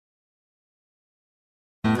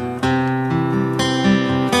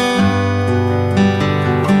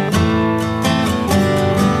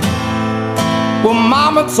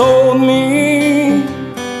told me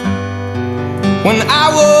when I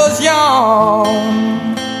was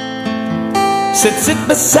young, said sit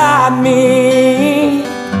beside me,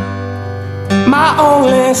 my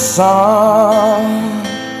only son,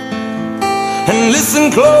 and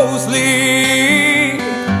listen closely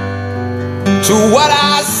to what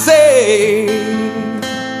I say,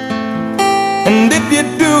 and if you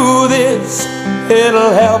do this,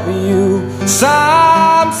 it'll help you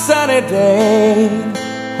some sunny day.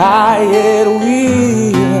 It will.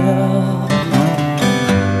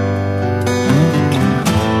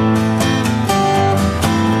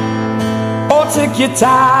 Oh, take your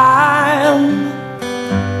time,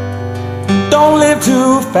 don't live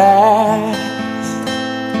too fast.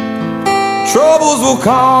 Troubles will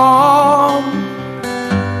come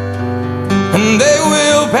and they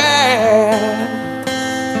will pass.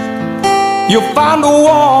 You'll find a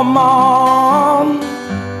woman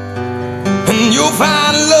and you'll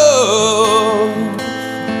find love,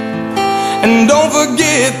 and don't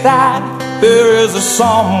forget that there is a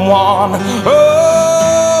someone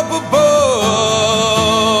up above.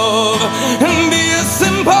 And be a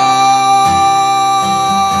simple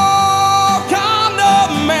kind of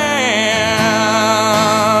man,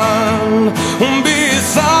 be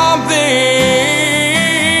something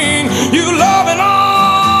you love and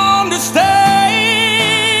understand.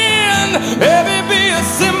 Baby, be a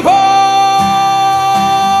simple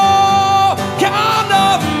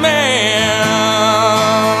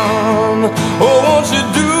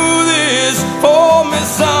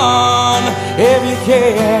if you can,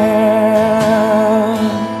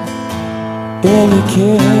 then you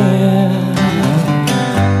can.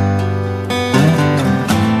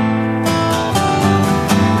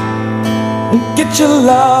 Get your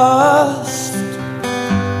lust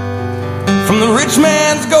from the rich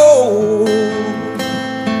man's gold.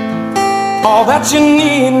 All that you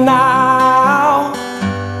need now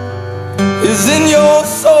is in your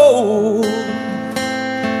soul.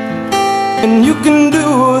 And you can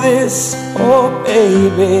do this, oh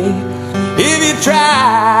baby, if you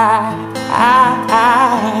try.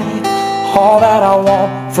 All that I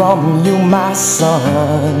want from you, my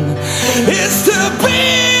son, is to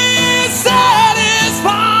be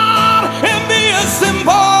satisfied and be a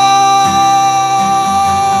simple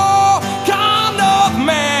kind of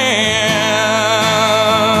man.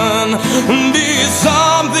 Be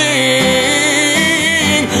something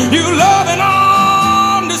you love and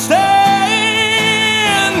understand.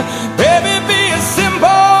 Baby, be a simple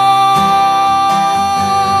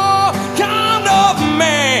kind of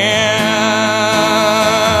man.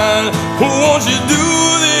 Won't you do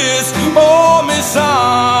this for me,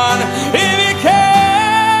 son, if you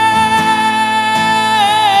can,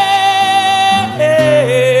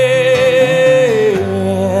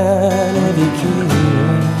 if you can.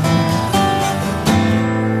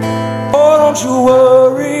 Oh, don't you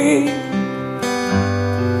worry,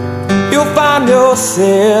 you'll find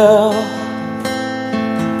yourself.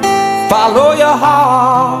 Follow your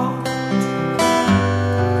heart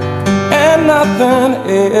and nothing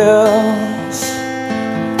else.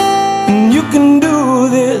 And you can do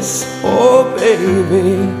this, oh baby,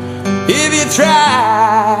 if you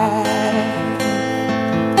try.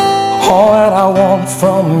 All that I want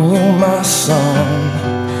from you, my son,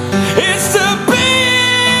 is to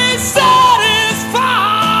be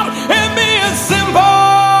satisfied and be a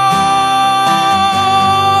simple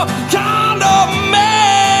kind of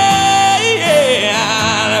man.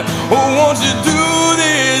 Won't you do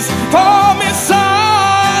this for me,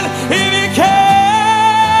 son, if you can?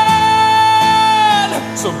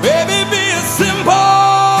 So baby, be a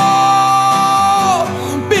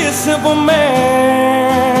simple man.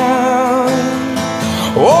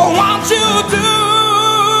 Oh, won't you do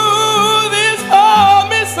this for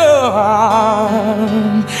me,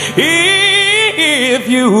 son, if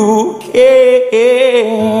you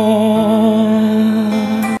can?